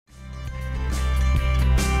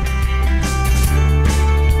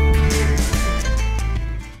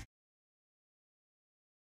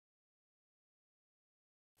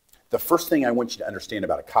The first thing I want you to understand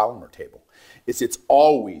about a columnar table is it's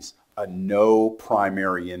always a no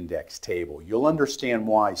primary index table. You'll understand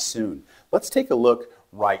why soon. Let's take a look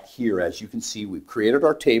right here. As you can see, we've created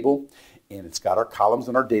our table and it's got our columns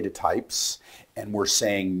and our data types, and we're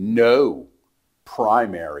saying no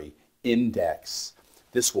primary index.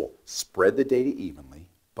 This will spread the data evenly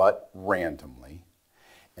but randomly,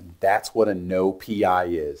 and that's what a no PI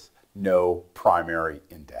is, no primary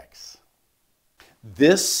index.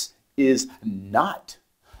 This is not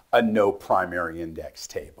a no primary index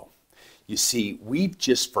table. You see, we've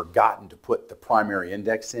just forgotten to put the primary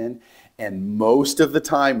index in, and most of the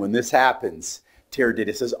time when this happens,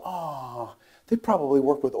 Teradata says, oh, they probably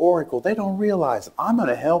work with Oracle. They don't realize it. I'm going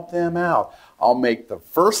to help them out. I'll make the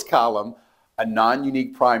first column a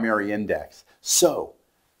non-unique primary index. So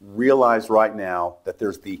realize right now that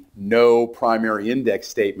there's the no primary index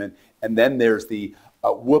statement, and then there's the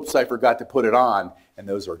whoops, I forgot to put it on, and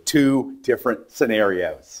those are two different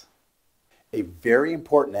scenarios. A very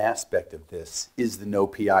important aspect of this is the no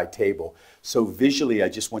PI table. So visually, I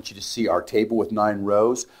just want you to see our table with 9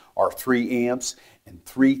 rows are 3 amps, and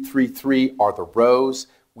 3, 3, 3 are the rows.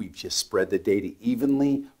 We've just spread the data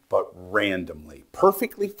evenly but randomly.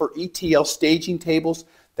 Perfectly for ETL staging tables.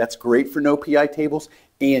 That's great for no PI tables,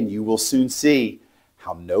 and you will soon see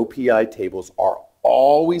how no PI tables are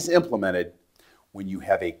always implemented when you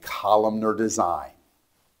have a columnar design.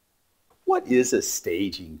 What is a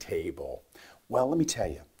staging table? Well, let me tell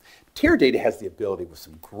you. Teradata has the ability with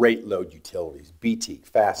some great load utilities, BT,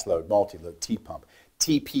 fast load, multi-load, T-pump,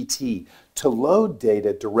 TPT, to load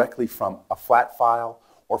data directly from a flat file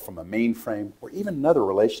or from a mainframe or even another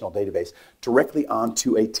relational database directly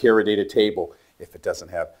onto a Teradata table if it doesn't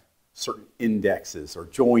have certain indexes or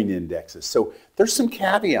join indexes. So there's some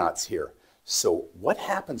caveats here. So what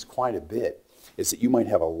happens quite a bit is that you might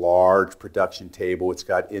have a large production table. It's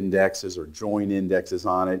got indexes or join indexes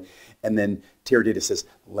on it. And then Teradata says,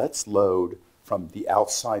 let's load from the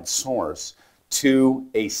outside source to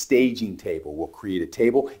a staging table. We'll create a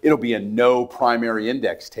table. It'll be a no primary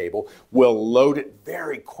index table. We'll load it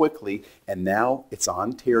very quickly. And now it's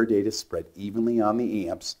on Teradata, spread evenly on the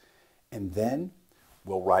amps. And then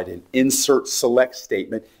we'll write an insert select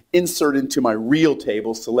statement, insert into my real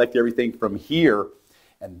table, select everything from here.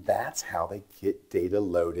 And that's how they get data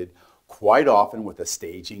loaded quite often with a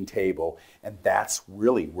staging table. And that's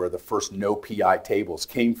really where the first no PI tables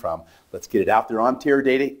came from. Let's get it out there on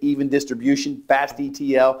Teradata, even distribution, fast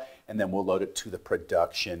ETL, and then we'll load it to the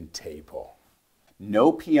production table.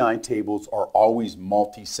 No PI tables are always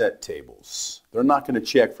multi-set tables. They're not going to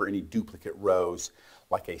check for any duplicate rows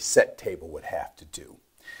like a set table would have to do.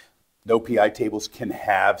 No PI tables can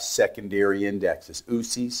have secondary indexes,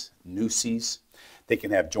 UCIs, NUCIs. They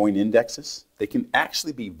can have joint indexes. They can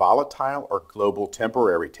actually be volatile or global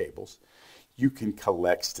temporary tables. You can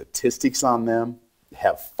collect statistics on them,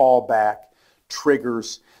 have fallback,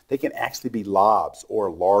 triggers. They can actually be LOBs or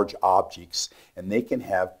large objects, and they can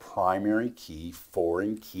have primary key,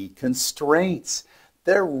 foreign key constraints.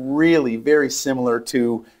 They're really very similar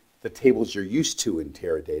to the tables you're used to in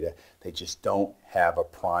Teradata. They just don't have a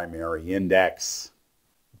primary index.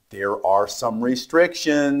 There are some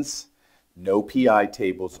restrictions. No PI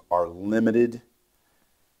tables are limited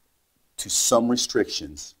to some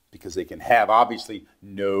restrictions because they can have, obviously,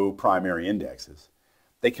 no primary indexes.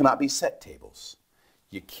 They cannot be set tables.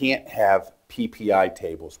 You can't have PPI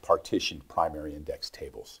tables, partitioned primary index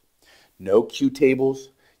tables. No Q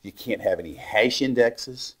tables. You can't have any hash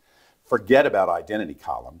indexes. Forget about identity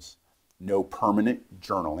columns. No permanent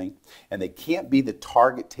journaling. And they can't be the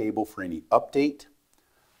target table for any update,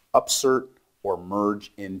 upsert, or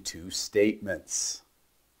merge into statements.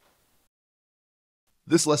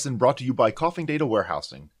 This lesson brought to you by Coffing Data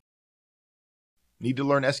Warehousing. Need to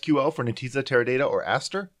learn SQL for Netezza, Teradata, or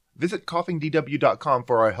Aster? Visit coffingdw.com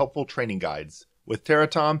for our helpful training guides. With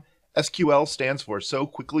Tera-Tom, SQL stands for So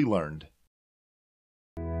Quickly Learned.